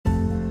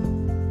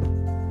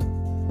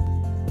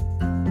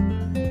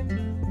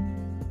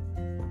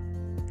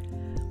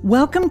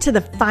Welcome to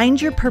the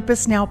Find Your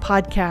Purpose Now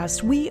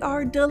podcast. We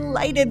are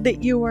delighted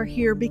that you are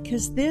here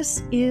because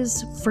this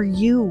is for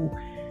you.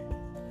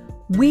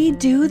 We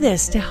do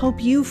this to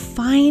help you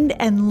find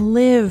and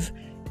live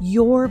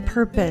your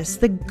purpose,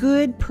 the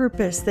good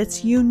purpose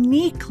that's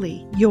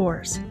uniquely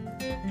yours.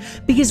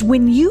 Because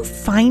when you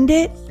find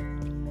it,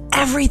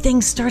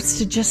 everything starts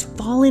to just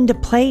fall into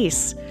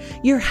place.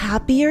 You're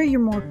happier, you're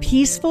more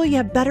peaceful, you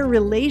have better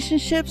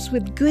relationships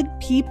with good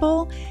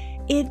people.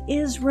 It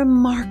is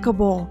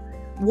remarkable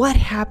what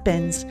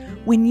happens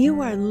when you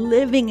are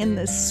living in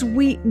the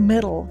sweet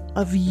middle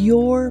of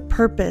your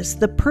purpose,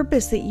 the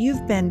purpose that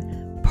you've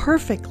been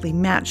perfectly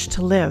matched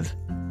to live.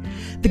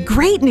 The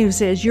great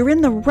news is you're in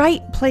the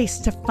right place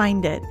to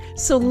find it.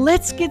 So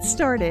let's get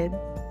started.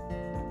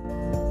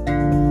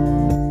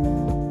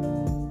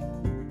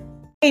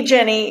 Hey,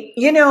 Jenny,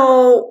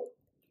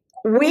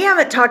 we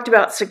haven't talked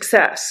about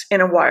success in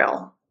a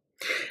while.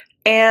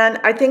 And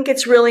I think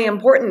it's really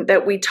important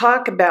that we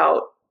talk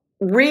about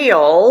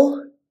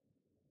real,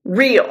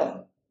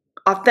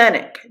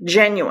 authentic,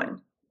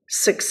 genuine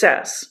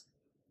success.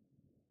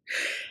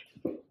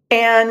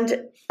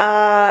 And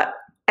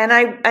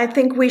I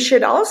think we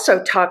should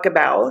also talk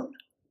about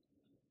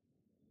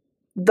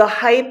the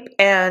hype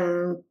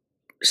and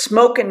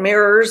smoke and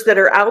mirrors that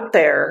are out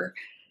there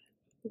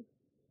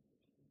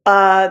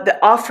that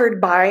offered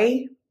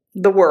by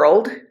the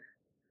world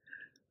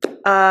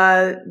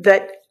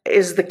that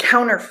is the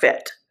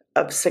counterfeit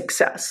of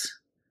success.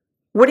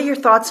 What are your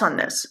thoughts on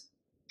this?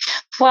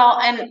 Well,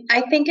 and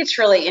I think it's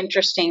really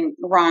interesting,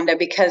 Rhonda,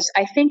 because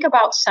I think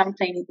about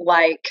something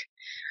like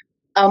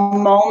a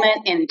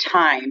moment in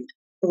time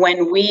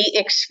when we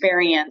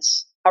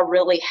experience a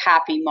really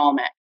happy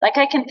moment. Like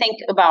I can think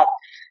about,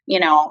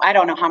 I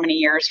don't know how many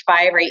years,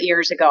 5 or 8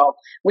 years ago,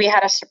 we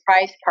had a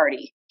surprise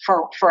party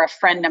for a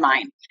friend of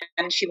mine,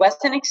 and she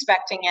wasn't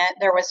expecting it.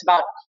 There was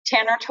about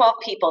 10 or 12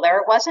 people there.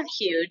 It wasn't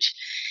huge.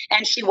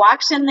 And she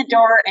walks in the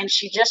door and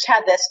she just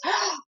had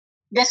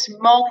this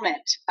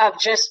moment of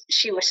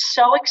she was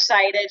so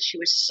excited. She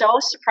was so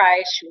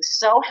surprised. She was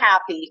so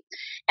happy.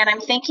 And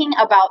I'm thinking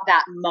about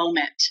that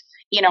moment,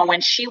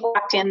 when she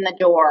walked in the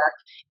door.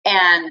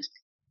 And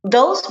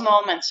those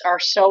moments are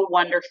so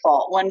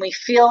wonderful when we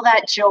feel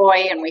that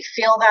joy and we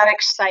feel that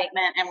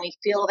excitement and we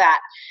feel that.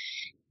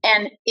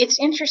 And it's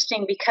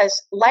interesting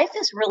because life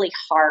is really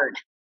hard.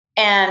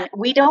 And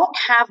we don't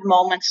have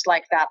moments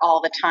like that all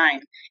the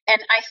time.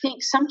 And I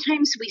think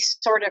sometimes we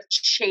sort of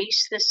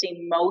chase this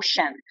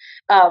emotion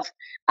of,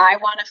 I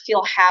want to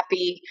feel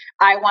happy.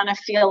 I want to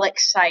feel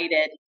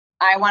excited.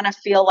 I want to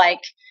feel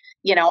like,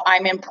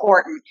 I'm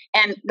important.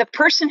 And the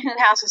person who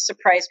has a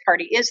surprise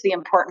party is the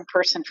important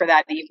person for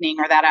that evening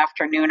or that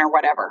afternoon or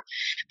whatever.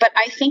 But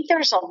I think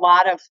there's a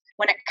lot of,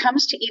 when it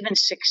comes to even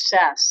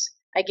success,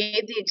 I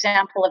gave the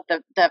example of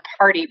the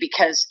party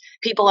because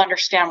people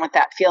understand what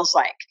that feels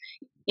like.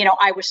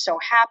 I was so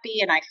happy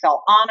and I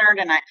felt honored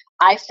and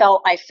I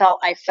felt.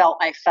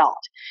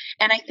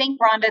 And I think,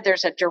 Rhonda,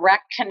 there's a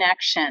direct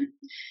connection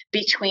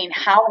between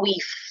how we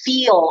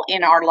feel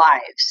in our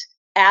lives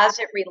as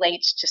it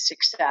relates to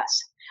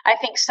success. I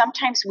think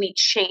sometimes we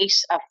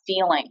chase a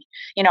feeling.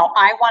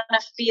 I want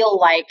to feel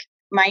like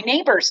my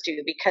neighbors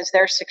do because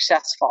they're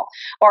successful.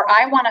 Or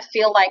I want to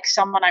feel like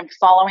someone I'm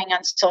following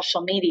on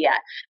social media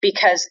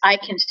because I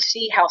can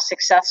see how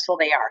successful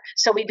they are.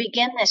 So we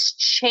begin this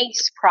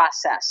chase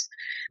process,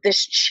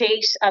 this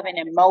chase of an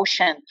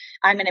emotion.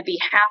 I'm going to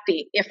be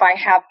happy. If I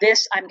have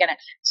this,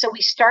 So we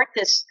start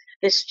this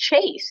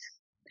chase.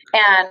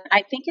 And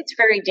I think it's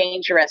very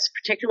dangerous,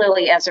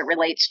 particularly as it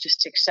relates to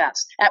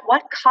success. At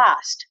what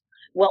cost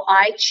will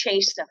I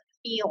chase a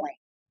feeling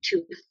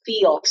to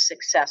feel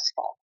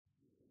successful?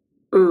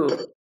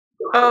 Ooh.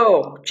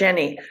 Oh,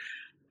 Jenny,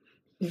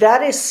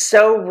 that is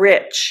so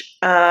rich.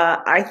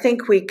 I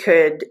think we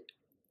could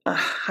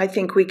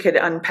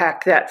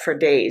unpack that for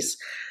days.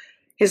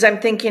 Because I'm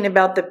thinking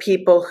about the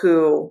people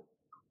who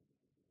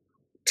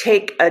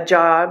take a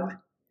job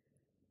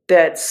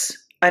that's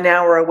an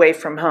hour away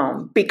from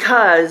home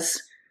because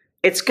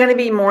it's going to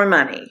be more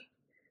money.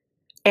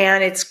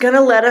 And it's going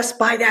to let us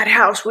buy that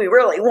house we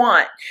really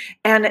want.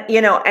 And,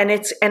 and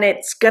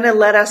it's going to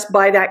let us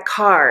buy that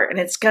car, and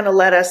it's going to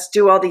let us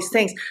do all these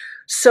things.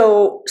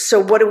 So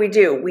what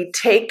do? We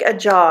take a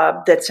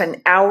job that's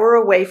an hour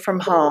away from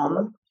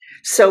home.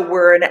 So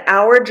we're an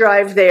hour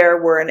drive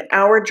there. We're an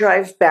hour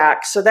drive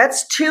back. So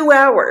that's 2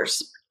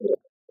 hours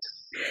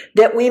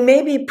that we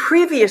maybe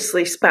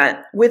previously spent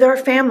with our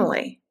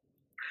family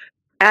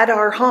at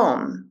our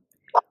home,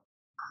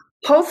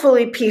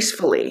 hopefully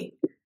peacefully.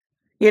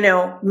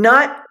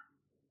 Not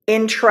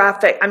in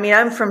traffic. I mean,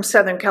 I'm from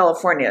Southern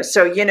California.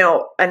 So,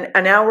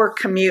 an hour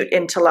commute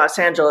into Los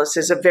Angeles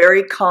is a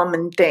very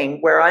common thing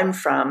where I'm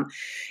from.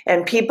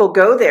 And people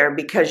go there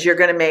because you're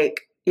going to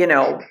make,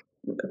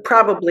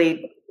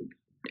 probably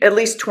at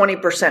least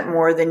 20%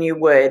 more than you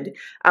would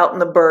out in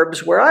the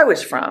burbs where I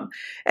was from.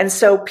 And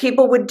so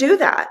people would do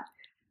that.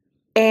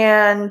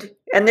 And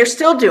they're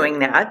still doing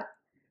that.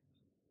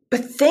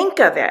 But think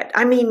of it.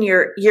 I mean,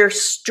 you're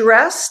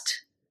stressed.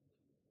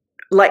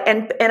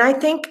 And I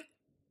think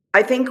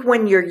I think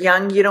when you're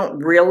young, you don't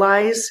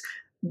realize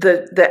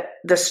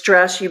the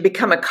stress. You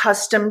become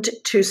accustomed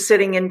to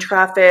sitting in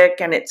traffic,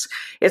 and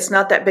it's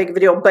not that big of a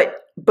deal,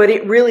 but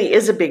it really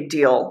is a big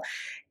deal.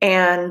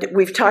 And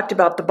we've talked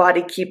about the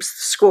body keeps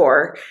the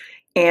score,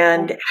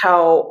 and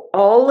how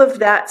all of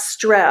that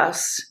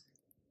stress,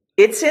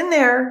 it's in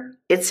there,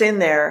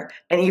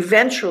 and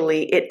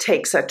eventually it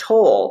takes a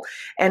toll.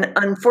 And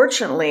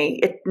unfortunately,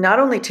 it not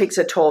only takes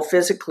a toll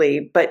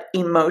physically, but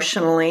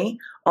emotionally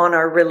on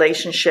our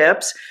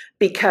relationships,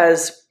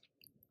 because,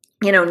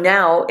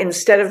 now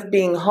instead of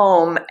being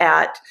home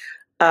at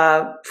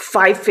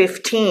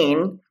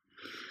 5:15,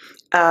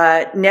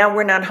 now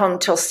we're not home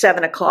till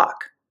 7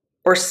 o'clock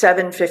or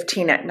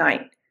 7:15 at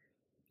night.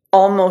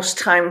 Almost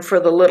time for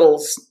the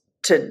littles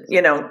to,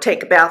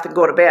 take a bath and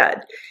go to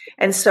bed.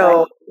 And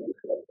so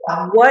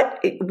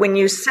when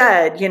you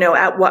said,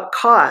 at what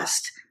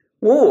cost?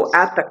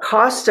 At the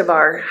cost of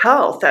our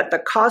health, at the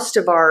cost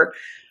of our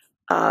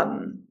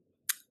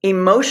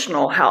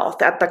emotional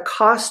health, at the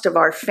cost of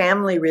our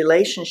family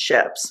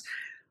relationships.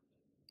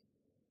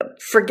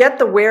 Forget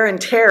the wear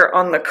and tear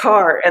on the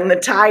car and the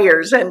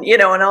tires and,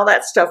 and all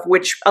that stuff,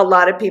 which a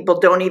lot of people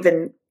don't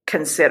even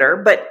consider,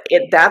 but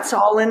that's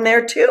all in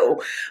there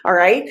too. All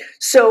right.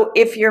 So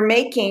if you're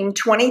making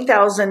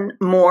 20,000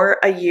 more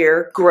a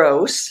year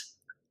gross,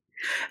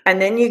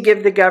 and then you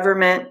give the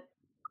government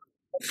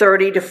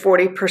 30 to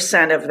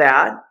 40% of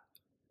that,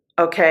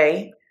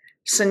 okay,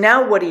 so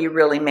now what are you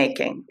really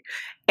making?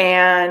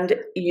 And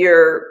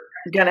you're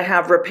going to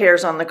have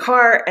repairs on the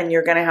car, and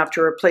you're going to have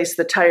to replace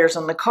the tires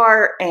on the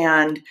car,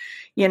 and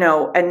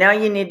and now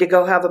you need to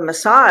go have a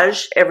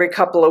massage every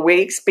couple of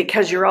weeks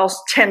because you're all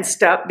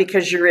tensed up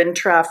because you're in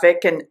traffic,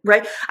 and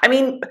right. I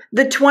mean,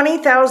 the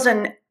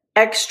 20,000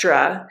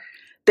 extra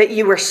that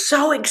you were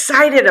so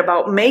excited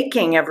about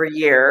making every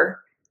year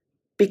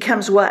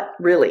becomes what,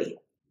 really?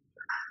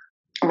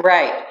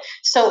 Right.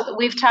 So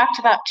we've talked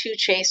about two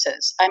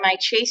chases. Am I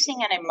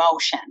chasing an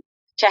emotion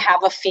to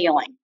have a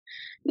feeling,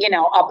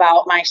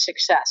 about my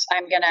success?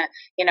 I'm gonna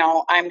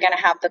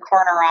have the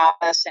corner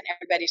office and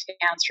everybody's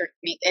gonna answer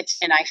me.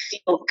 And I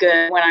feel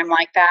good when I'm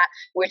like that.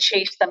 We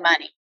chase the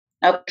money.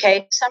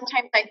 Okay.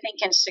 Sometimes I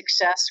think in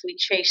success we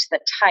chase the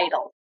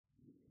title.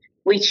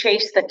 We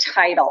chase the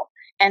title.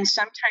 And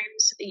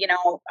sometimes,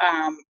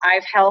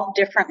 I've held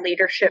different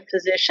leadership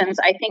positions.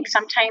 I think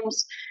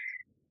sometimes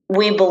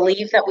we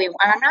believe that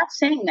I'm not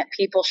saying that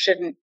people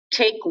shouldn't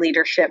take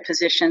leadership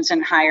positions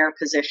and higher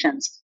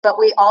positions, but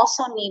we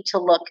also need to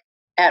look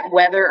at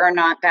whether or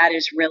not that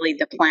is really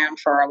the plan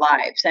for our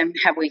lives. And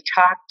have we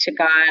talked to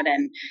God,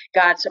 and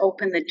God's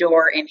opened the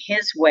door in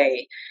his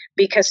way?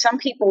 Because some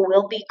people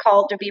will be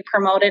called to be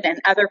promoted,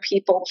 and other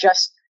people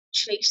just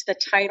chase the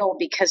title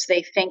because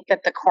they think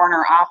that the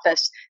corner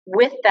office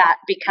with that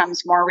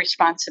becomes more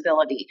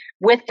responsibility,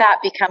 with that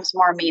becomes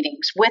more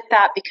meetings, with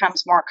that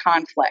becomes more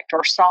conflict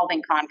or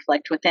solving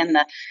conflict within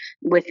the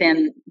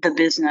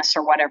business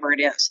or whatever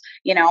it is.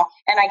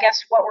 And I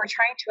guess what we're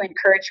trying to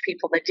encourage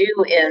people to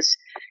do is,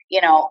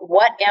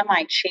 what am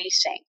I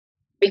chasing?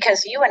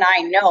 Because you and I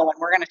know, and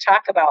we're going to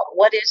talk about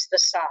what is the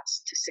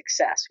sauce to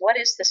success? What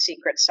is the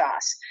secret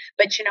sauce?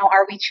 But,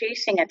 are we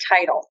chasing a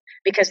title?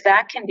 Because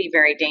that can be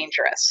very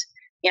dangerous.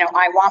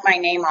 I want my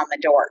name on the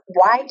door.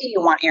 Why do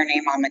you want your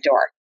name on the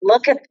door?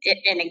 Look at it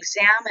and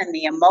examine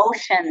the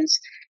emotions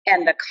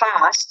and the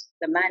cost,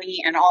 the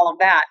money and all of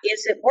that.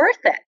 Is it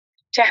worth it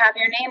to have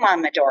your name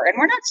on the door? And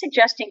we're not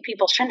suggesting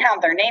people shouldn't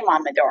have their name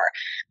on the door,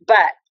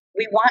 but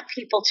we want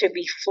people to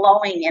be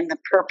flowing in the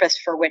purpose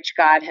for which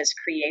God has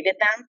created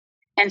them.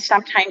 And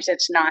sometimes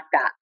it's not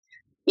that,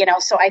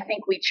 so I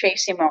think we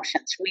chase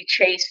emotions. We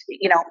chase,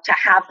 to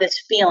have this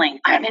feeling,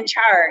 I'm in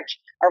charge,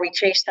 or we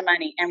chase the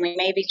money, and we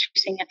may be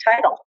chasing a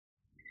title.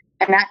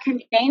 And that can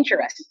be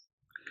dangerous.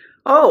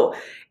 Oh,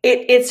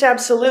 it's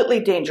absolutely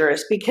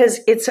dangerous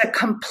because it's a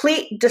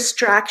complete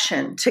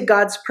distraction to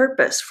God's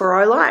purpose for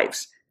our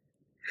lives.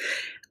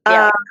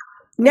 Yeah.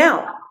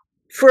 Now,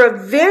 for a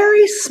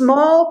very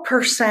small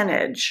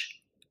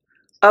percentage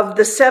of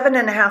the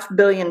 7.5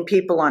 billion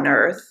people on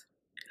Earth,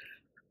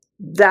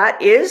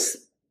 that's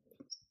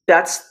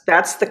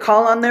the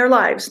call on their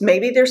lives.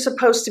 Maybe they're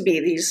supposed to be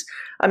these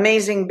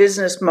amazing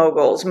business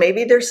moguls.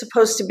 Maybe they're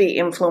supposed to be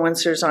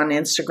influencers on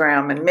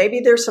Instagram, and maybe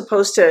they're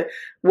supposed to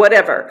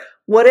whatever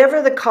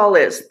the call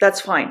is,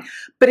 that's fine.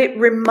 But it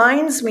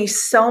reminds me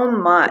so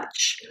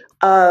much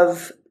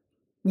of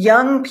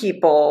young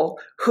people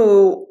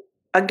who,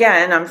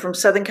 again, I'm from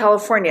Southern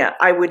California.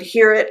 I would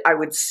hear it, I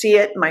would see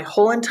it my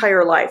whole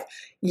entire life.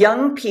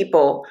 Young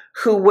people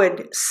who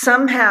would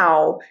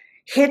somehow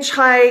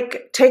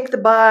hitchhike, take the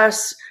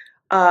bus,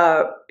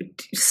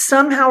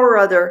 somehow or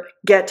other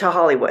get to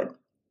Hollywood.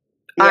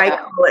 Yeah. I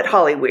call it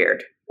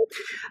Hollyweird.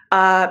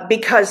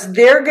 Because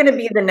they're going to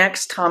be the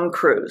next Tom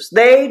Cruise.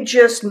 They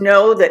just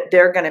know that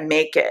they're going to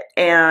make it.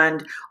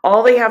 And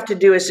all they have to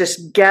do is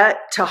just get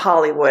to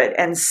Hollywood,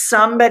 and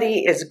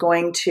somebody is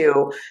going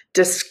to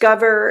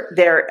discover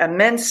their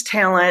immense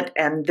talent,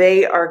 and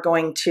they are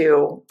going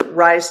to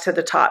rise to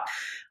the top.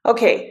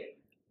 Okay.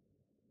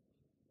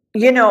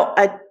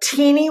 a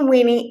teeny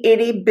weeny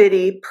itty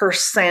bitty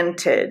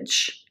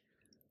percentage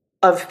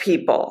of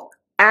people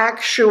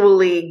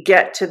actually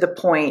get to the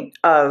point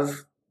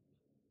of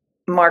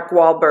Mark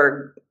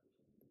Wahlberg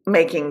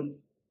making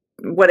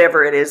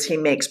whatever it is he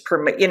makes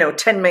per,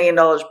 $10 million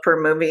per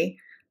movie.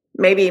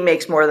 Maybe he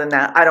makes more than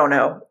that. I don't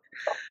know.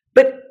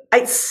 But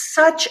it's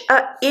such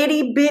a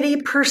itty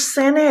bitty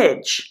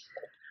percentage.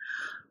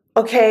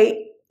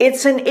 Okay.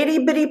 It's an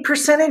itty bitty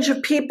percentage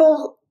of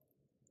people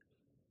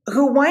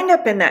who wind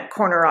up in that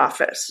corner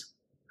office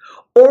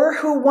or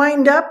who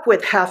wind up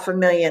with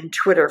 500,000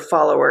 Twitter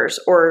followers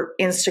or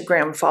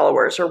Instagram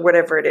followers or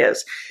whatever it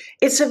is.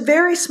 It's a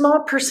very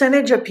small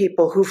percentage of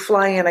people who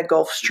fly in a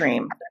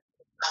Gulfstream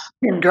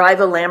and drive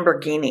a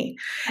Lamborghini.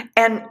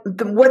 And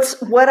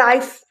what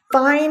I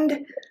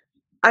find,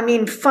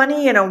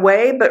 funny in a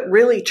way, but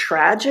really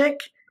tragic,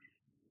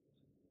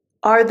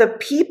 are the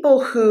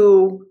people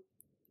who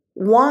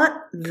want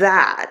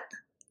that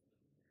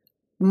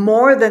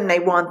more than they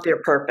want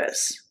their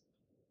purpose.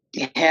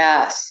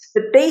 Yes.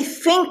 But they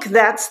think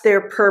that's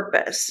their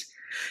purpose.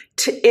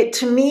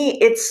 To me,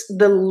 it's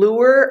the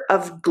lure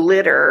of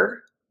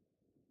glitter.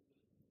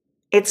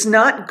 It's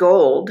not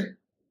gold.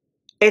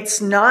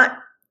 It's not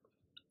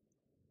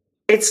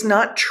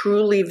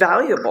truly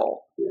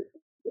valuable.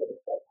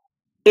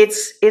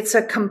 It's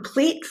a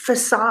complete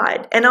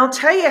facade. And I'll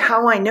tell you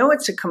how I know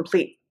it's a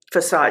complete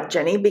facade,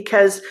 Jenny,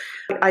 because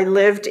I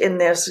lived in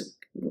this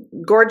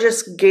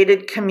gorgeous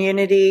gated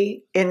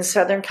community in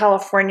Southern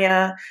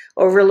California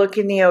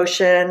overlooking the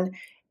ocean.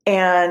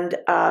 And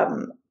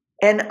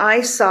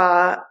I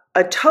saw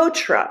a tow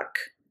truck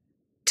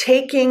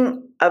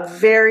taking a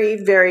very,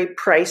 very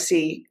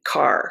pricey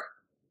car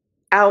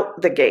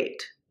out the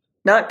gate,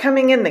 not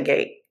coming in the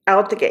gate,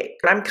 out the gate.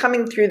 And I'm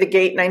coming through the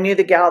gate, and I knew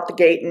the gal at the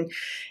gate,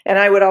 and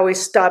I would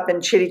always stop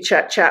and chitty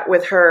chat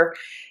with her.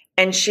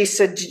 And she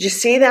said, "Did you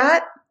see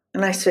that?"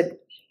 And I said,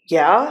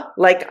 "Yeah."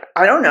 Like,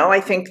 I don't know.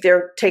 I think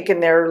they're taking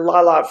their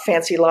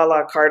fancy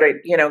car to,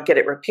 get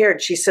it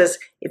repaired. She says,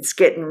 "It's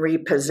getting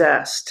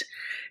repossessed."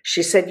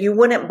 She said, "You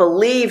wouldn't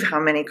believe how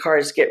many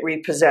cars get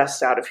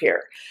repossessed out of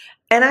here."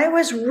 And I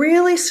was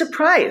really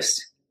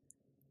surprised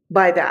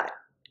by that.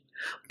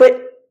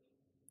 But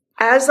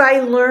as I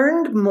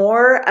learned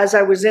more, as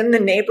I was in the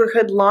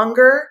neighborhood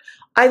longer,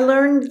 I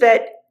learned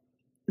that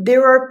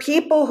there are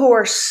people who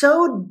are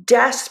so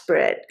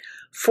desperate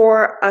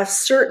for a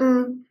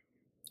certain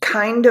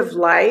kind of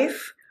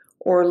life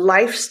or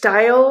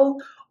lifestyle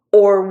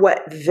or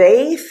what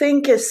they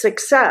think is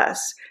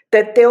success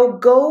that they'll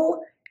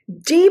go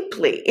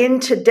deeply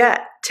into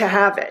debt to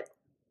have it.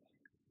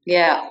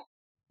 Yeah.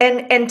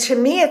 And to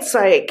me, it's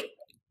like,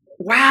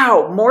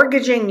 wow,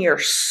 mortgaging your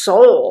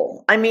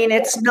soul.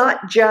 It's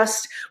not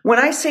just, when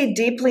I say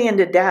deeply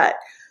into debt,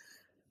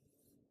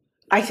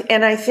 I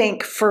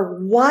think, for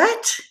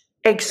what?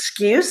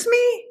 Excuse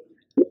me?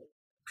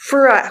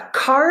 For a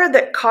car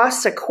that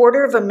costs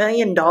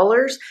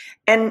 $250,000,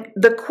 and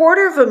the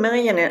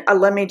 $250,000,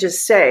 let me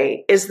just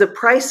say, is the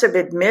price of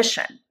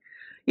admission.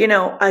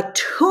 A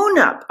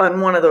tune-up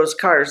on one of those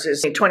cars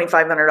is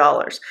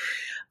 $2,500.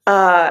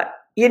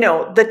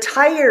 The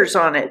tires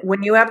on it,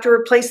 when you have to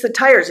replace the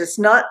tires, it's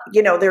not,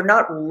 they're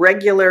not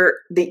regular,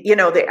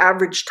 the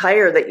average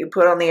tire that you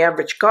put on the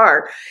average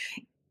car.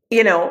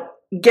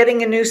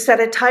 Getting a new set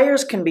of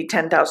tires can be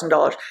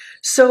 $10,000.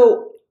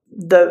 So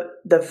the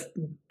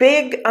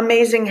big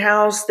amazing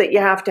house that you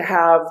have to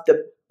have,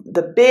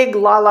 the big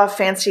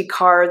fancy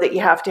car that you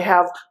have to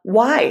have,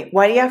 why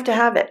do you have to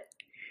have it?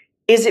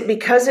 Is it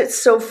because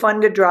it's so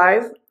fun to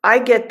drive? I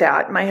get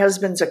that. My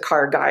husband's a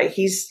car guy.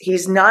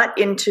 He's not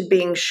into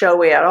being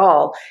showy at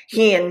all.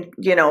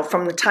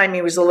 From the time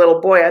he was a little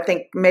boy, I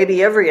think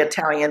maybe every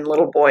Italian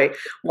little boy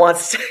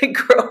wants to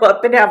grow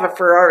up and have a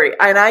Ferrari.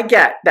 And I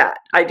get that.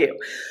 I do.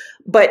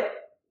 But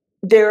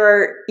there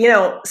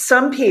are,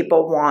 some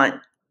people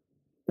want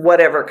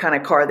whatever kind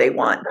of car they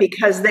want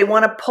because they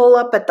want to pull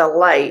up at the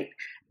light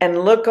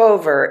and look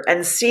over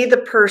and see the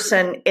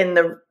person in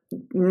the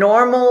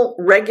normal,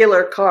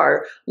 regular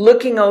car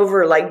looking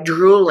over, like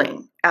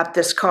drooling at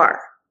this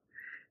car.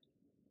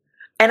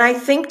 And I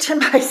think to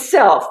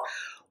myself,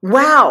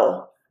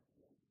 wow,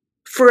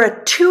 for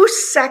a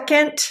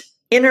 2-second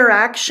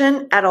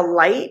interaction at a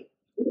light,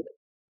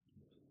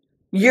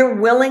 you're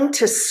willing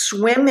to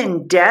swim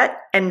in debt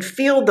and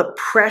feel the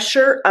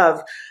pressure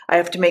of, I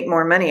have to make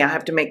more money. I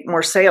have to make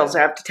more sales.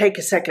 I have to take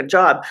a second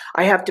job.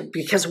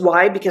 Because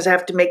why? Because I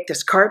have to make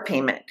this car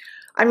payment.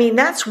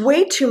 That's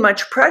way too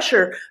much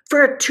pressure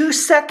for a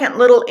 2-second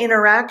little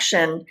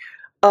interaction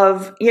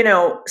of,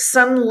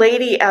 some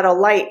lady at a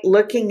light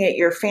looking at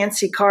your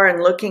fancy car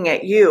and looking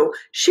at you.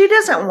 She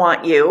doesn't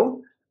want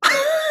you.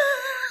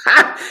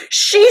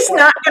 She's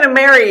not going to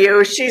marry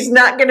you. She's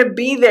not going to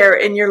be there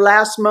in your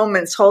last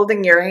moments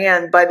holding your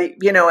hand by the,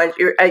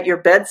 at your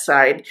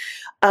bedside.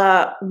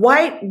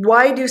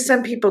 Why do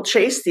some people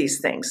chase these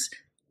things?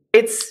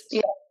 It's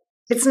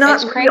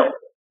not real.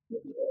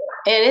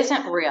 It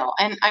isn't real.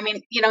 And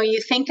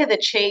you think of the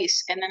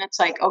chase, and then it's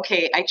like,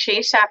 okay, I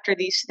chase after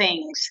these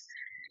things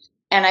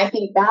And I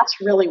think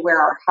that's really where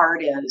our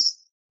heart is.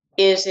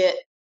 Is it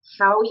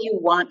how you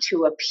want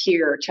to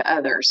appear to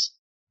others?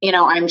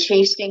 I'm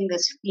chasing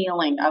this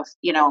feeling of,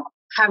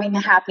 having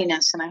the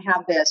happiness and I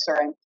have this,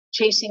 or I'm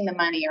chasing the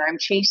money, or I'm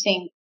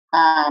chasing,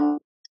 um,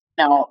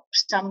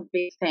 some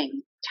big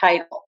thing,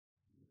 title.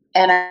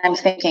 And I'm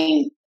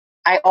thinking,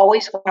 I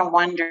always want to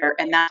wonder,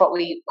 and that's what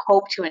we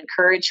hope to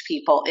encourage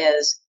people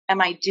is,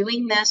 am I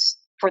doing this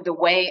for the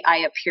way I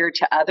appear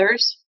to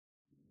others?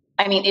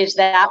 I mean, is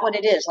that what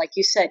it is? Like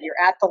you said,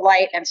 you're at the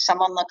light and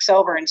someone looks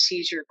over and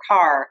sees your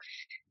car.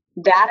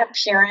 That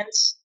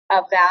appearance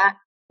of that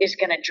is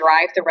going to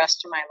drive the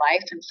rest of my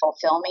life and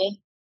fulfill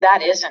me.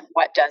 That isn't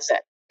what does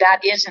it. That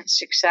isn't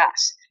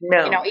success.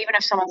 No. Even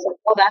if someone's like,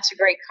 well, that's a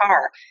great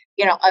car,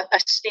 a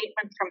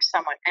statement from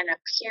someone, an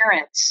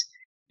appearance,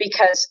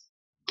 because,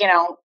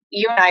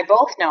 you and I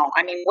both know,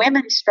 I mean,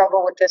 women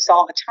struggle with this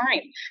all the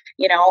time.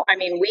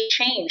 We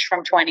change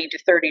from 20 to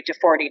 30 to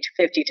 40 to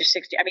 50 to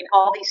 60. I mean,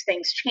 all these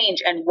things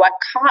change. And what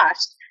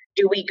cost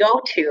do we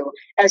go to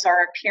as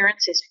our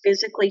appearance is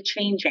physically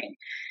changing?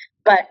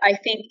 But I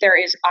think there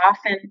is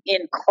often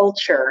in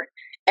culture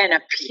an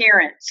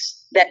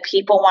appearance that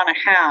people want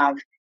to have,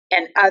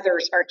 and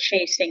others are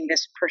chasing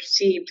this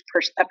perceived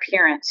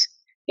appearance,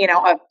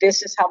 of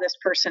this is how this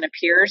person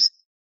appears.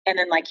 And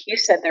then, like you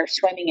said, they're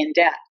swimming in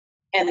debt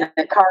and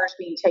the car is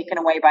being taken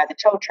away by the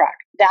tow truck.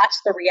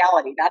 That's the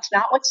reality. That's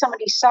not what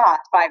somebody saw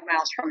 5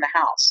 miles from the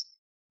house.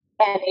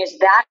 And is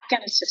that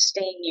going to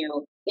sustain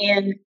you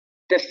in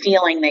the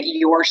feeling that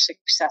you're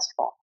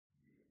successful?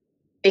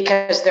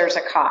 Because there's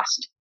a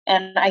cost.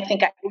 And I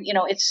think,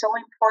 it's so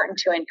important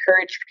to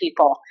encourage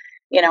people,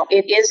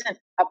 it isn't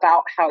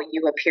about how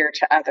you appear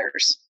to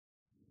others.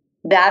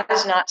 That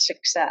is not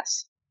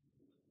success.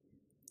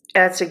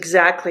 That's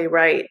exactly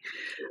right.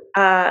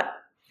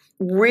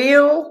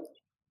 Real,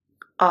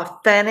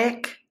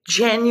 authentic,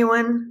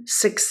 genuine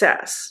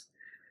success.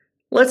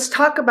 Let's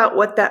talk about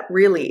what that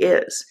really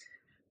is,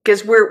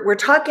 because we're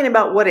talking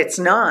about what it's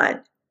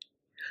not.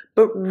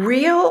 But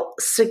real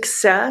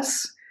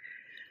success,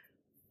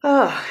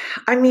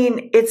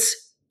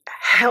 it's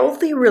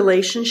healthy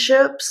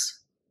relationships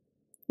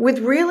with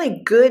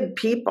really good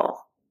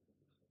people.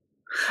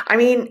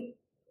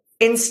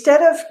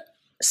 Instead of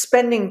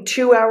spending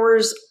 2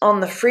 hours on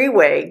the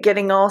freeway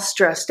getting all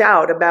stressed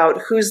out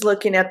about who's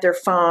looking at their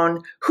phone,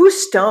 who's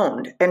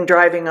stoned and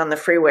driving on the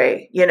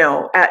freeway,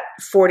 at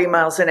 40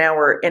 miles an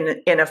hour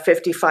in a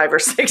 55 or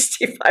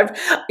 65,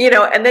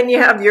 and then you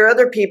have your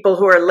other people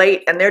who are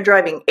late and they're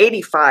driving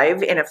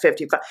 85 in a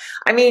 55.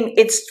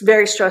 It's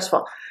very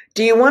stressful.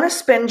 Do you want to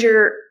spend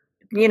your,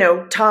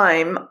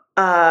 time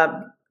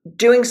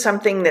doing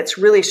something that's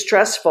really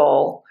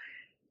stressful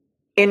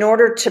in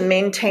order to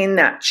maintain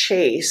that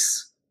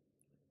chase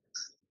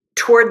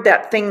toward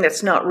that thing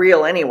that's not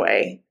real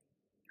anyway?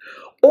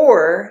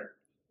 Or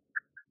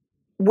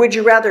would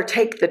you rather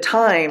take the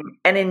time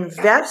and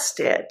invest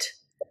it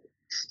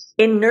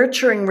in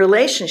nurturing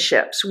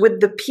relationships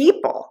with the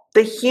people,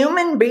 the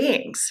human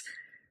beings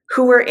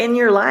who are in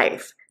your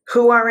life,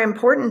 who are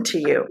important to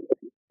you?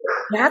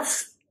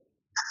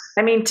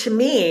 To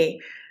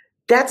me,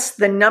 that's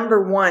the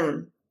number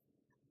one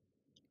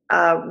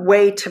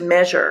way to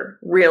measure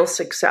real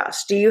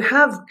success. Do you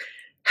have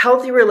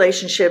healthy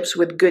relationships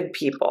with good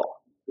people?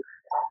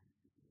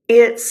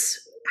 It's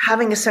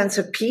having a sense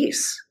of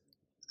peace.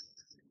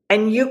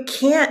 And you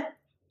can't,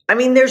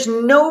 there's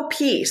no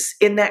peace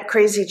in that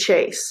crazy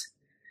chase.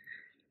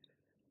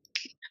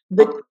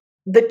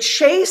 The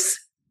chase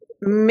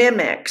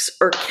mimics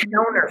or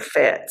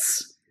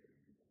counterfeits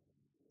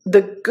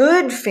the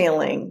good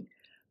feeling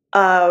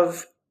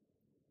of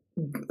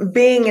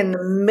being in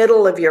the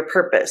middle of your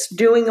purpose,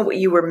 doing what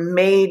you were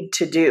made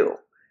to do.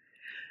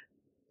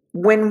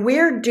 When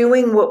we're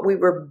doing what we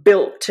were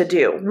built to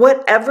do,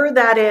 whatever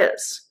that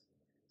is,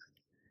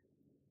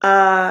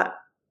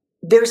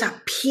 there's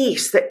a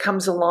peace that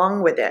comes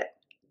along with it.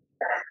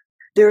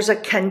 There's a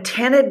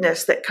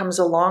contentedness that comes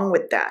along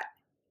with that.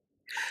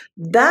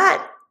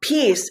 That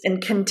peace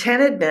and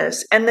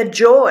contentedness and the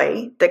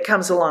joy that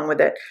comes along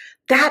with it,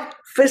 that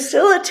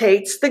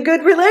facilitates the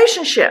good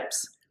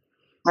relationships.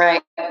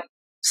 Right.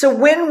 So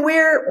when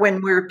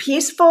we're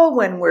peaceful,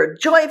 when we're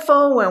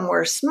joyful, when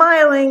we're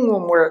smiling,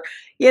 when we're,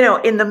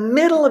 in the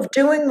middle of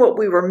doing what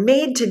we were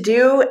made to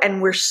do,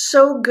 and we're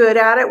so good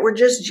at it, we're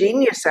just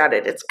genius at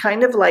it. It's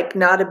kind of like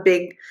not a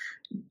big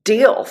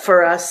deal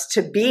for us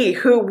to be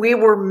who we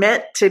were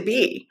meant to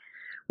be.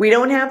 We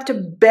don't have to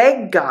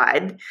beg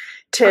God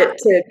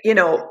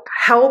to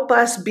help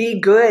us be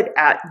good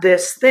at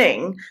this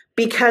thing,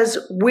 because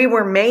we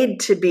were made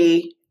to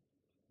be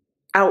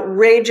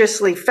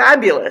outrageously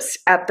fabulous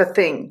at the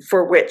thing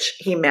for which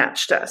he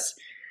matched us,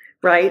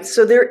 right?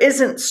 So there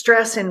isn't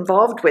stress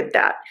involved with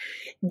that.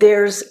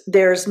 There's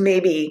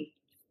maybe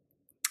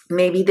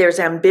there's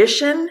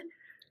ambition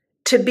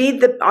to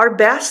be our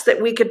best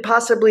that we could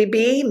possibly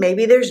be.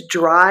 Maybe there's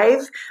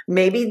drive.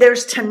 Maybe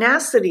there's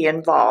tenacity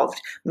involved.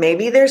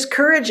 Maybe there's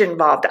courage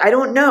involved. I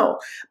don't know.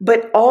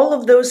 But all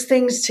of those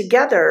things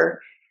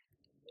together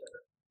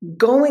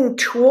going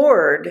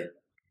toward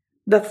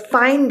the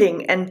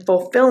finding and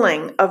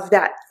fulfilling of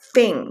that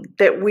thing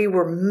that we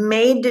were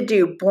made to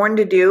do, born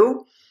to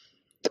do,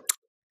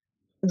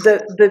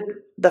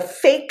 the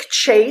fake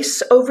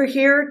chase over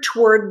here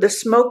toward the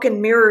smoke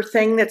and mirror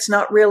thing that's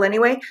not real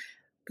anyway,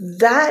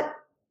 that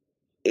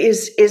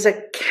is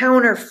a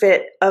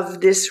counterfeit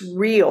of this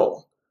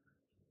real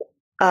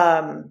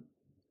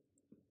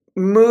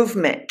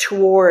movement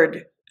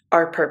toward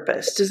our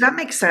purpose. Does that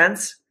make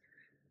sense?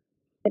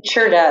 It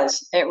sure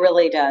does. It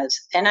really does.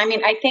 And I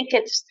mean, I think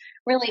it's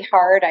really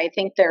hard. I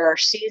think there are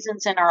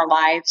seasons in our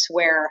lives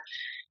where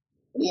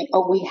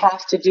we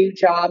have to do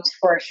jobs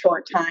for a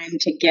short time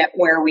to get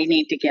where we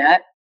need to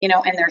get,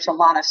 and there's a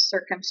lot of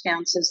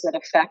circumstances that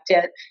affect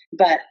it.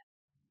 But,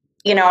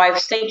 I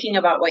was thinking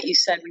about what you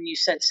said when you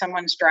said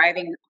someone's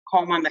driving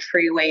home on the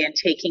freeway and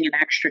taking an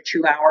extra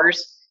 2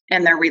 hours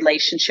and their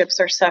relationships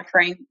are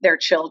suffering, their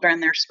children,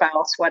 their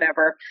spouse,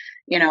 whatever,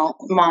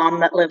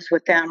 mom that lives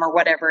with them or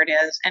whatever it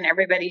is. And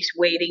everybody's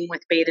waiting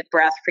with bated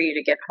breath for you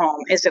to get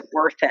home. Is it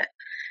worth it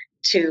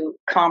to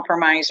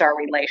compromise our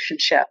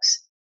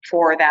relationships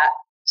for that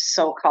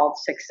so-called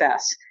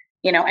success?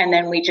 And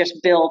then we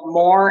just build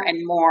more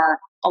and more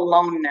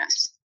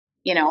aloneness,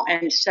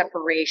 and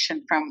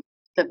separation from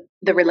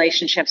the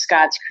relationships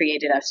God's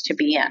created us to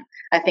be in.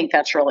 I think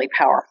that's really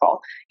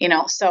powerful,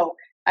 so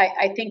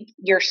I think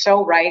you're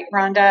so right,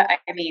 Rhonda.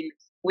 I mean,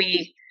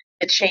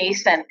 the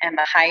chase and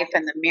the hype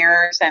and the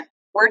mirrors, and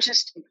we're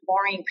just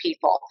imploring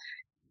people,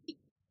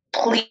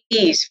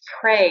 please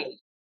pray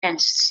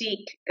and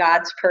seek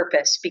God's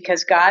purpose,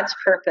 because God's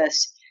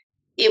purpose,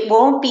 it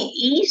won't be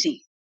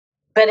easy,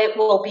 but it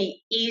will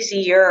be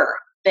easier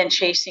than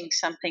chasing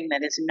something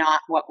that is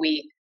not what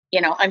we,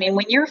 I mean,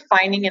 when you're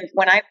finding, and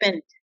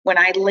when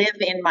I live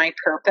in my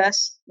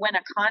purpose, when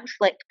a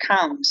conflict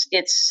comes,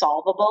 it's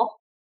solvable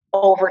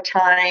over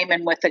time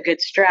and with a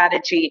good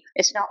strategy.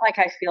 It's not like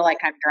I feel like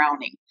I'm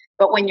drowning.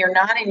 But when you're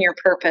not in your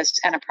purpose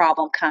and a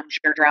problem comes,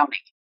 you're drowning.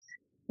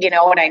 You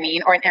know what I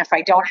mean? Or if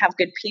I don't have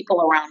good people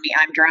around me,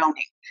 I'm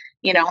drowning.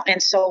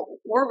 And so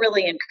we're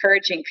really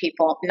encouraging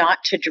people not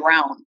to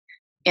drown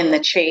in the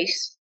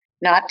chase,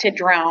 not to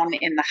drown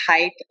in the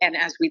hype. And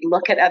as we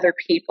look at other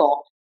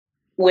people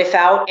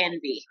without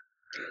envy,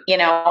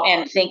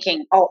 and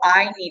thinking, oh,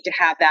 I need to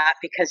have that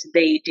because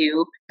they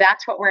do.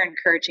 That's what we're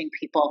encouraging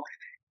people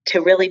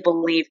to really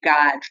believe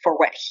God for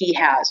what He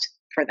has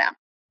for them.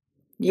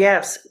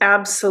 Yes,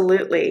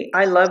 absolutely.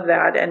 I love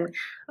that. And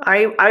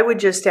I would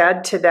just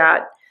add to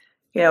that,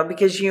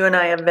 because you and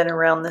I have been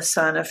around the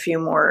sun a few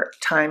more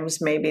times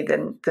maybe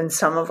than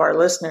some of our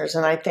listeners.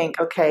 And I think,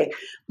 okay,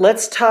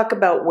 let's talk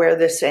about where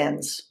this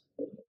ends.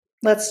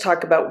 Let's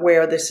talk about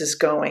where this is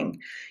going.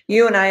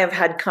 You and I have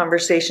had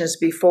conversations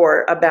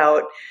before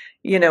about,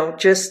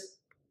 just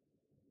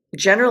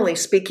generally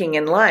speaking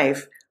in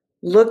life,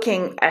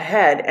 looking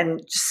ahead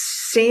and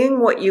seeing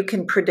what you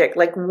can predict.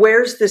 Like,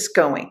 where's this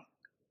going?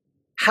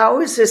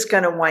 How is this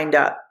going to wind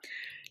up?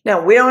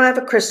 Now, we don't have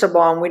a crystal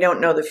ball and we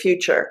don't know the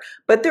future,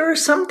 but there are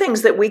some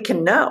things that we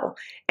can know.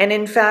 And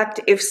in fact,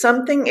 if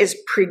something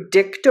is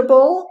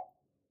predictable,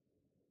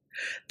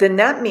 then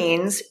that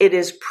means it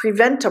is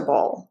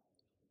preventable.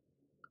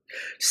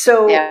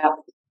 So, yeah.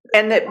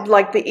 And that,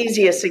 like, the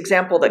easiest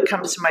example that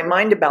comes to my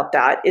mind about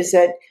that is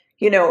that,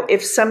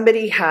 if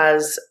somebody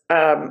has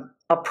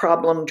a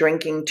problem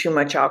drinking too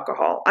much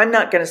alcohol, I'm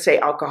not going to say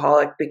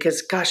alcoholic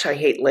because, gosh, I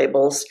hate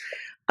labels.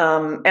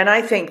 And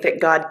I think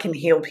that God can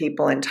heal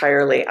people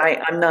entirely.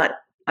 I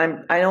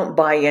don't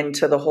buy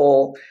into the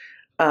whole,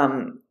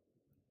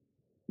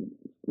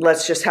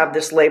 let's just have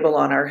this label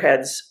on our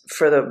heads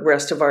for the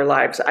rest of our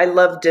lives. I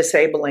love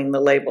disabling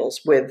the labels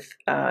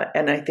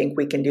and I think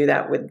we can do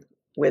that with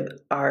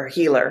our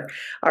healer,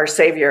 our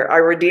Savior,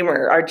 our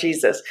Redeemer, our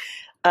Jesus.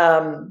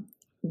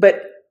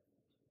 But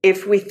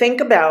if we think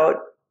about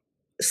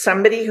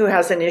somebody who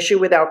has an issue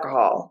with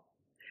alcohol,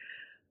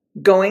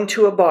 going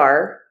to a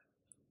bar,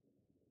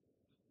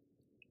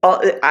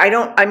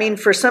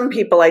 for some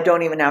people, I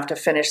don't even have to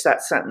finish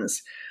that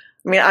sentence.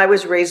 I mean, I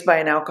was raised by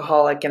an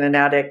alcoholic and an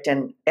addict,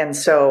 and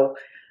so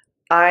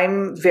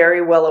I'm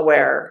very well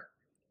aware,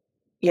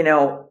 if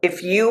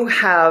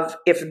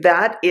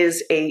that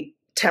is a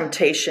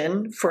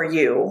temptation for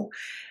you,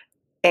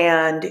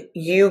 and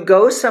you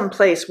go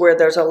someplace where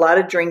there's a lot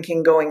of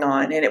drinking going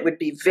on, and it would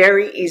be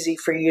very easy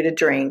for you to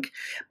drink,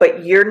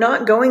 but you're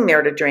not going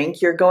there to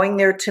drink, you're going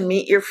there to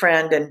meet your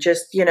friend and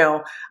just,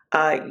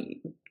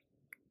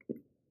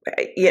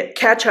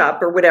 catch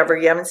up or whatever.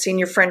 You haven't seen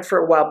your friend for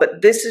a while,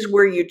 but this is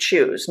where you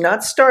choose,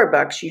 not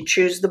Starbucks, you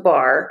choose the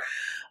bar.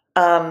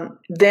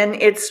 Then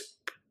it's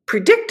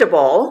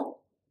predictable.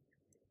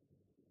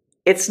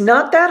 It's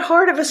not that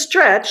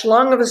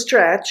long of a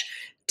stretch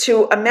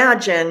to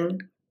imagine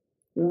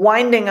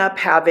winding up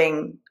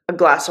having a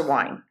glass of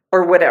wine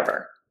or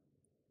whatever.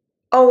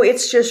 Oh,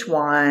 it's just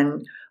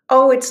one.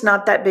 Oh, it's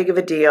not that big of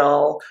a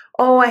deal.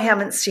 Oh, I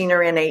haven't seen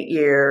her in 8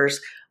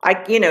 years.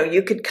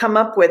 You could come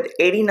up with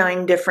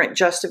 89 different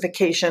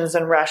justifications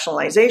and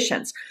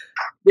rationalizations.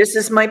 This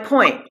is my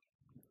point.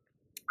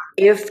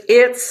 If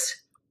it's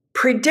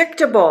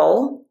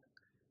predictable,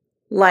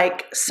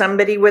 like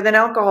somebody with an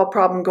alcohol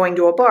problem going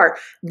to a bar,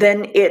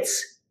 then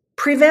it's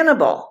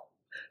preventable.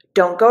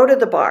 Don't go to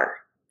the bar.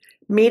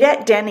 Meet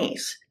at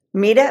Denny's.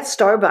 Meet at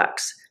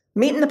Starbucks.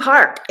 Meet in the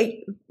park.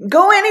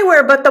 Go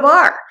anywhere but the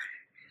bar.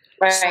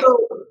 Right.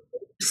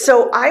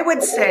 So I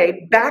would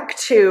say back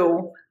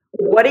to,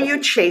 what are you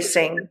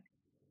chasing?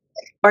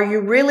 Are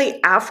you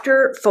really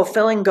after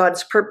fulfilling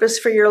God's purpose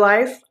for your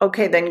life?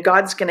 Okay, then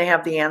God's going to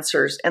have the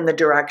answers and the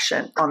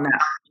direction on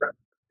that.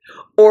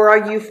 Or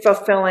are you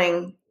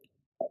fulfilling,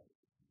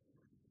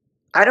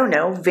 I don't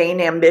know, vain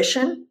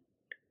ambition?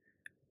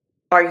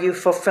 Are you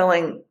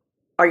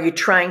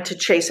trying to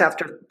chase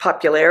after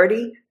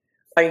popularity?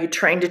 Are you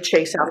trying to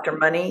chase after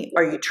money?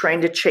 Are you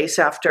trying to chase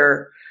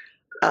after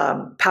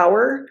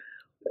power?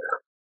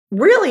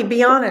 Really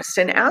be honest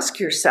and ask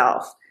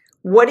yourself,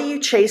 what are you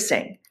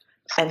chasing?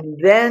 And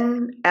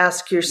then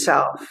ask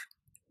yourself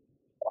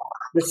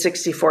the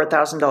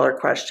 $64,000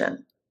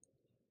 question.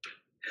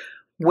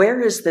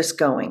 Where is this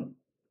going?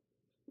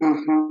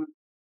 Mm-hmm.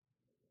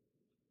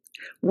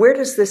 Where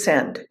does this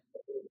end?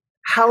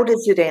 How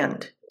does it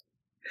end?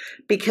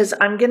 Because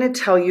I'm going to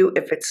tell you,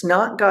 if it's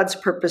not God's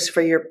purpose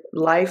for your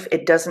life,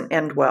 it doesn't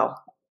end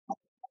well.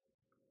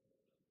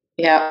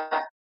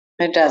 Yeah,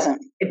 it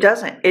doesn't. It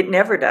doesn't. It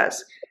never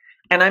does.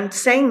 And I'm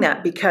saying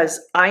that because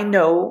I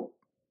know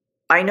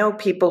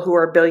people who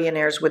are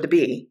billionaires with a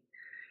B.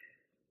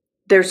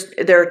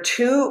 There are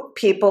two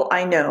people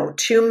I know,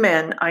 two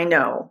men I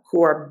know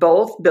who are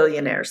both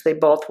billionaires. They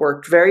both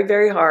worked very,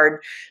 very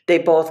hard. They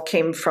both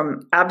came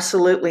from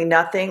absolutely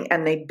nothing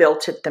and they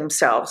built it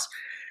themselves.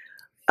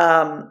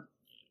 Not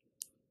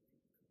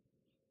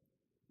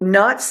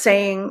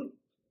saying,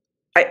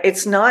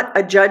 it's not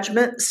a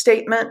judgment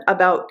statement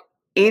about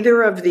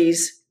either of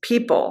these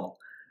people,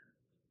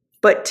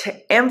 but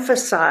to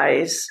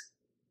emphasize,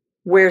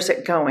 where's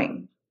it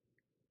going?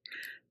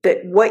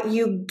 That what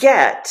you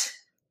get,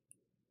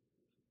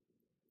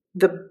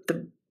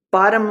 the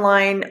bottom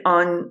line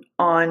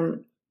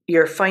on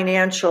your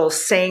financials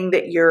saying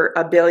that you're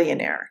a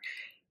billionaire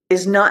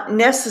is not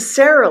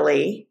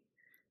necessarily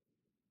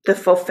the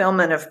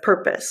fulfillment of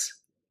purpose.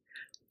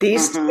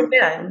 These two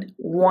men,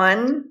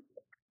 one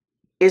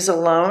is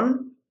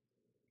alone,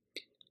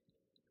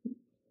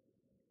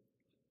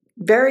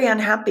 very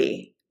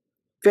unhappy,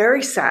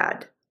 very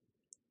sad,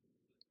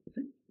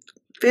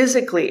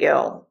 physically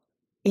ill,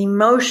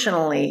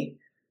 emotionally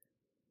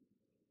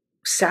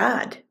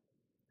sad.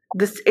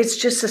 It's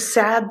just a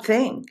sad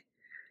thing.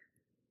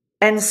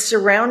 And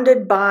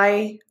surrounded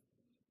by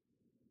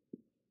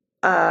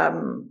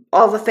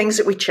all the things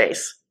that we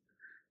chase.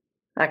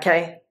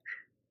 Okay?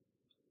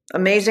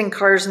 Amazing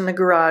cars in the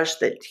garage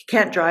that you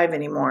can't drive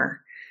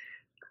anymore.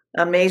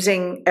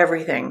 Amazing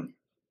everything.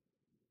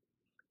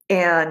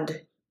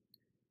 And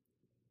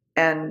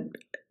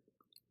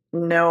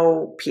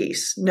no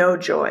peace, no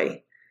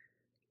joy.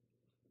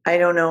 I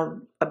don't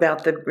know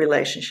about the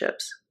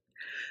relationships.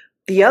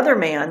 The other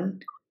man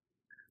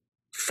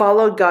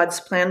followed God's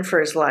plan for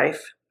his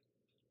life,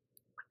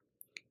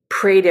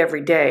 prayed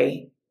every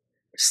day,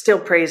 still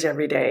prays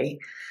every day,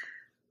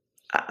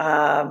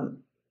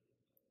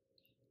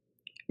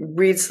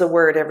 reads the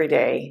word every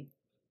day,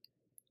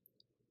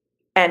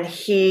 and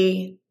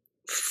he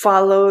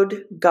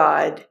followed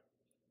God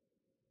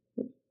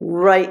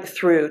right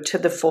through to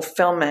the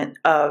fulfillment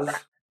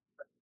of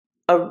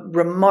a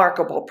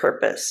remarkable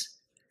purpose.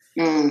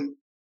 And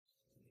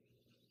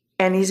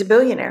he's a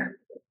billionaire.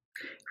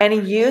 And he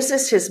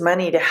uses his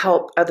money to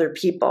help other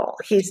people.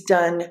 He's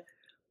done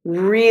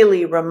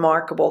really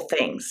remarkable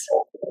things.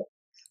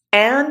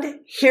 And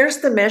here's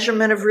the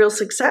measurement of real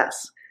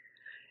success.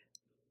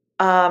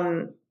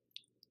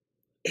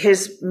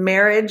 His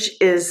marriage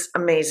is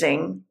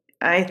amazing.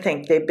 I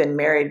think they've been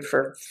married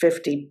for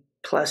 50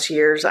 plus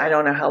years. I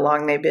don't know how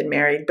long they've been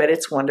married, but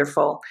it's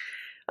wonderful.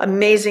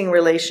 Amazing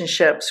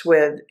relationships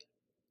with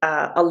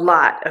a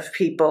lot of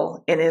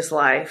people in his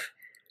life.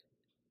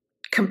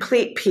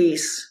 Complete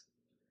peace,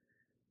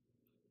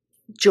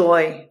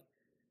 joy,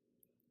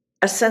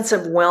 a sense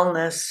of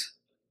wellness.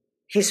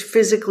 He's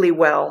physically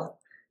well,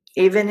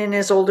 even in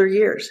his older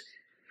years.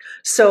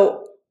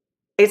 So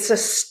it's a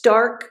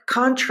stark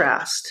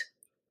contrast.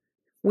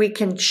 We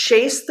can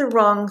chase the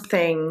wrong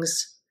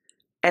things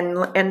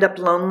and end up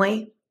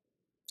lonely,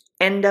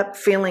 end up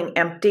feeling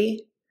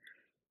empty,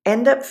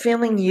 end up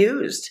feeling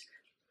used.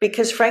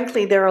 Because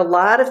frankly, there are a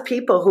lot of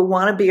people who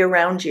want to be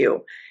around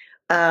you,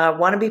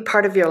 want to be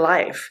part of your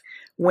life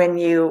when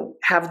you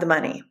have the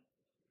money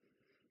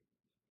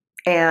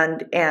and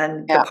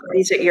the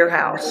parties at your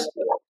house,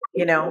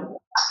 you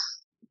know.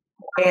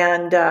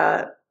 And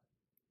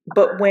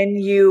but when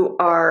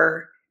you're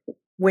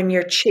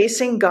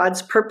chasing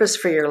God's purpose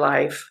for your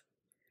life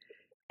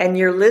and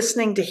you're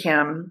listening to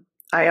him,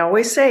 I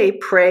always say,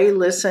 pray,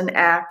 listen,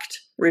 act,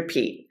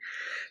 repeat.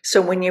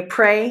 So when you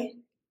pray,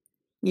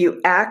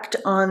 you act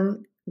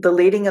on the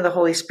leading of the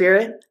Holy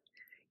Spirit,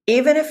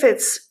 even if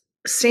it's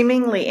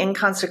seemingly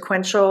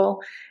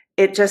inconsequential,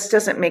 it just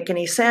doesn't make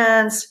any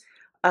sense.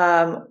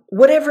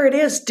 Whatever it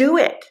is, do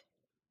it.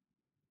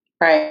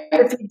 Right.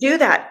 If you do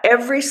that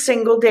every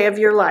single day of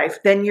your life,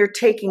 then you're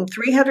taking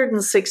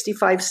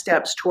 365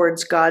 steps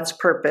towards God's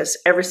purpose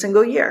every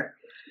single year.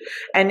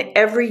 And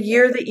every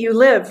year that you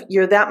live,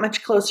 you're that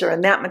much closer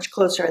and that much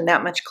closer and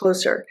that much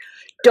closer.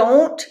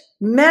 Don't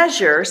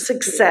measure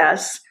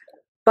success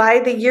by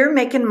the year,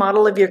 make, and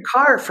model of your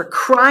car, for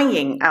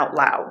crying out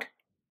loud.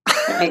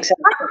 Exactly.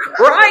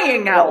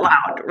 Crying out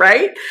loud,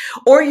 right?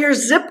 Or your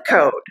zip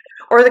code,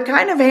 or the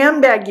kind of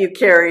handbag you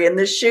carry and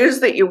the shoes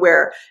that you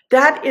wear.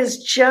 That is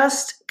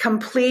just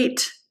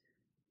complete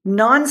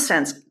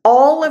nonsense.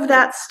 All of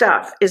that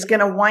stuff is going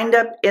to wind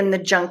up in the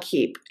junk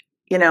heap.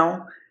 You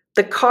know,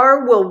 the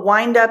car will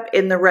wind up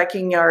in the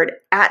wrecking yard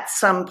at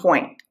some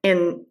point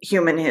in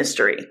human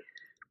history.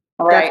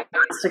 Right. That's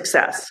not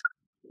success.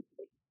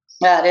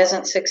 That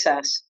isn't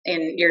success,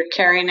 and you're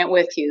carrying it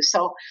with you.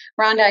 So,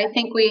 Rhonda, I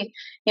think we,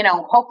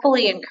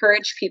 hopefully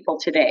encourage people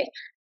today.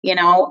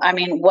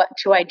 What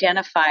to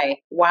identify.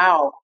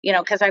 Wow,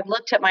 because I've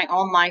looked at my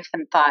own life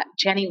and thought,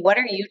 Jenny, what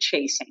are you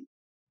chasing?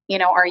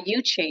 Are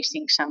you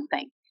chasing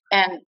something?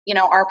 And,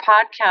 our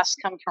podcasts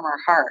come from our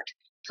heart,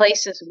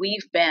 places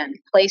we've been,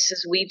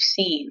 places we've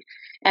seen.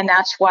 And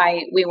that's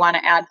why we want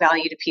to add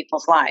value to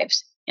people's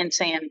lives and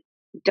saying,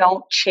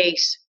 don't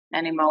chase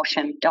an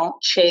emotion,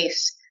 don't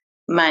chase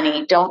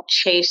money, don't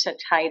chase a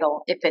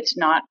title if it's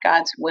not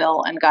God's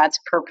will and God's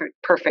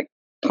perfect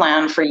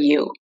plan for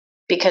you,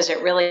 because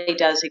it really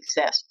does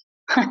exist.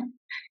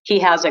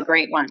 He has a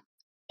great one.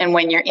 And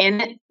when you're in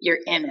it, you're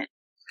in it.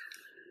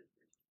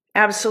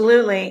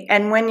 Absolutely.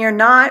 And when you're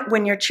not,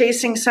 when you're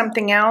chasing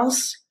something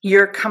else,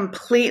 you're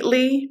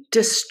completely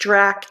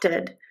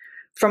distracted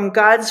from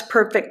God's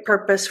perfect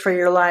purpose for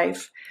your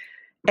life.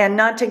 And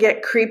not to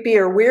get creepy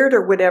or weird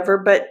or whatever,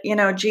 but,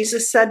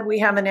 Jesus said we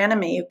have an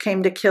enemy who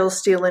came to kill,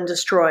 steal, and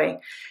destroy.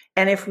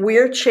 And if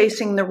we're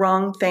chasing the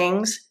wrong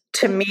things,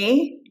 to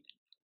me,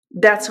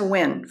 that's a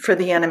win for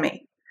the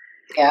enemy.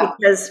 Yeah.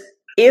 Because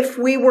if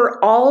we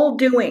were all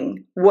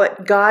doing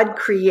what God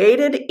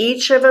created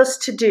each of us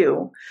to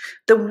do,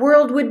 the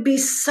world would be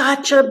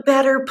such a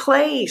better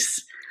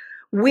place.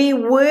 We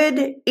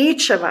would,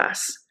 each of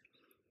us,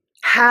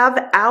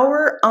 have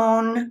our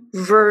own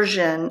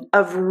version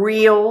of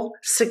real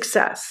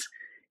success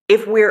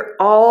if we're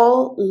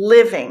all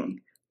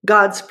living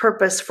God's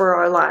purpose for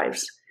our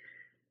lives.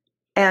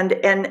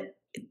 And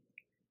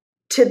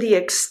to the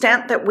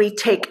extent that we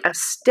take a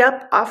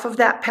step off of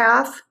that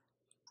path,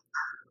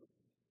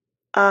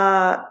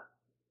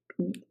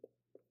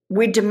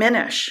 we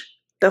diminish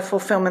the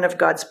fulfillment of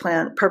God's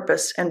plan,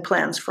 purpose, and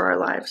plans for our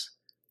lives.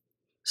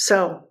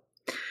 So,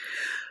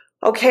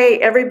 okay,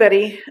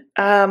 everybody,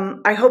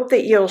 I hope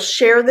that you'll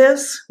share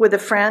this with a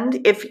friend.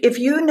 If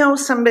you know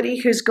somebody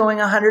who's going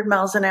 100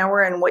 miles an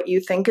hour in what you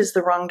think is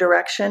the wrong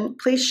direction,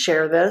 please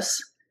share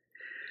this.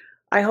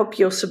 I hope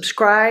you'll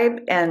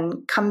subscribe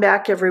and come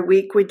back every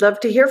week. We'd love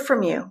to hear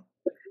from you.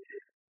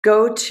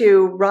 Go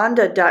to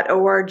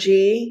rhonda.org,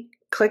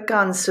 click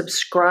on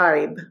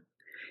subscribe,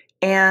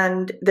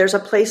 and there's a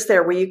place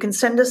there where you can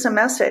send us a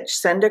message,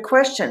 send a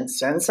question,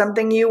 send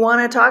something you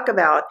want to talk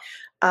about.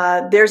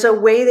 There's a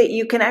way that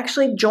you can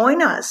actually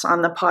join us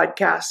on the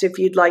podcast if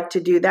you'd like to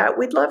do that.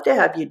 We'd love to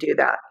have you do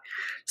that.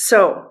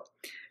 So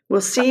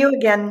we'll see you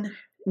again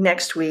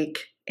next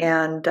week,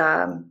 and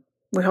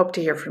we hope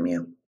to hear from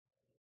you.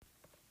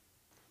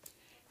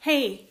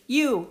 Hey,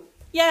 you.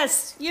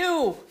 Yes,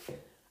 you.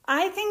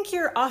 I think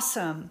you're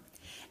awesome.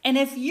 And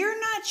if you're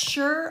not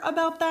sure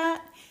about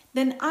that,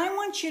 then I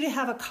want you to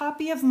have a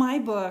copy of my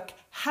book,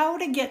 How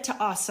to Get to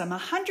Awesome,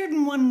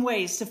 101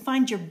 Ways to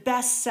Find Your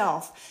Best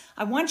Self.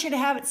 I want you to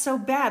have it so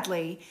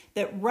badly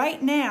that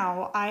right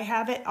now I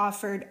have it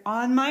offered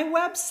on my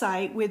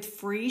website with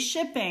free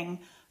shipping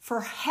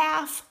for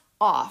half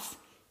off.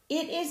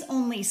 It is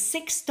only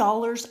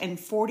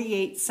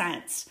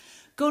 $6.48.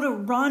 Go to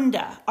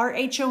Rhonda,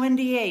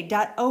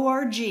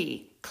 RHONDA.org,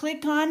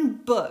 click on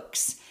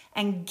books,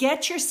 and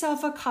get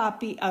yourself a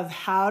copy of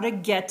How to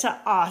Get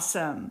to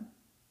Awesome.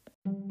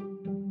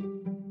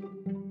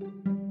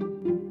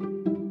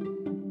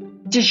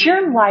 Does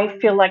your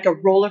life feel like a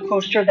roller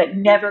coaster that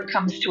never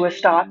comes to a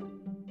stop?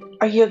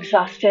 Are you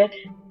exhausted?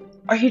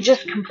 Are you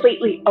just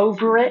completely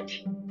over it?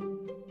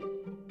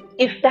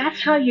 If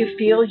that's how you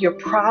feel, you're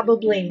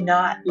probably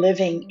not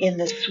living in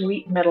the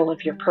sweet middle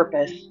of your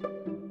purpose.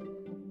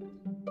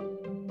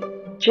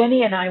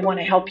 Jenny and I want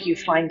to help you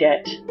find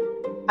it.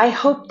 I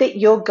hope that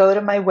you'll go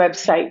to my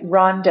website,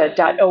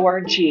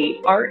 rhonda.org,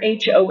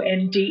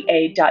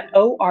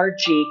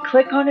 RHONDA.org,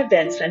 click on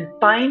events and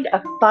find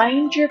a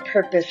Find Your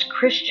Purpose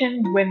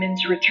Christian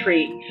Women's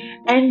Retreat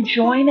and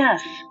join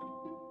us.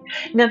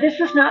 Now, this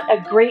is not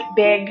a great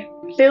big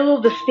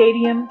fill the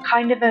stadium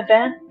kind of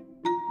event.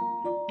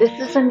 This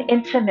is an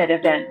intimate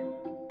event.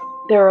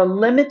 There are a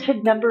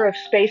limited number of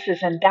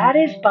spaces, and that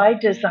is by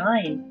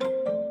design,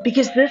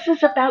 because this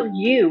is about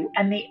you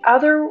and the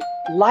other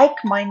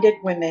like-minded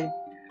women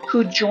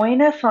who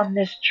join us on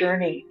this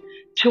journey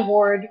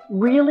toward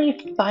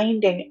really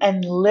finding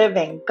and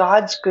living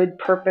God's good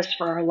purpose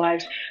for our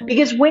lives.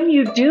 Because when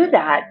you do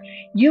that,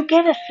 you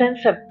get a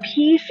sense of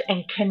peace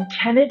and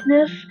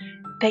contentedness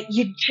that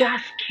you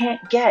just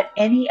can't get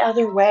any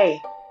other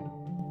way.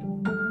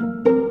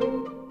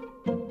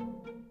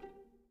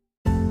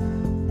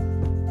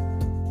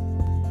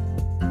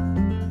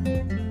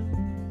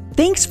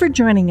 Thanks for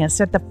joining us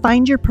at the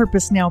Find Your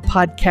Purpose Now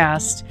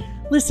podcast.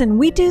 Listen,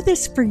 we do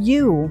this for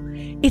you.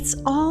 It's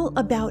all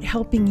about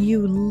helping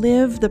you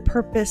live the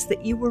purpose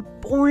that you were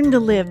born to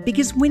live,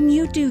 because when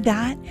you do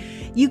that,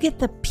 you get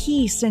the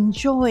peace and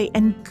joy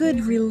and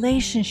good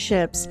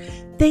relationships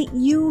that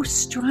you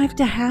strive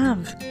to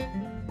have.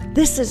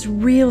 This is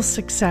real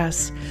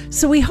success.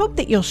 So we hope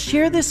that you'll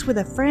share this with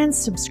a friend,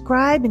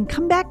 subscribe, and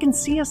come back and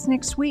see us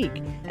next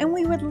week. And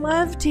we would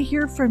love to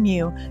hear from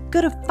you.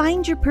 Go to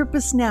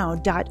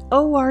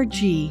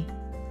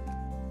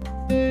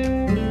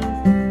findyourpurposenow.org.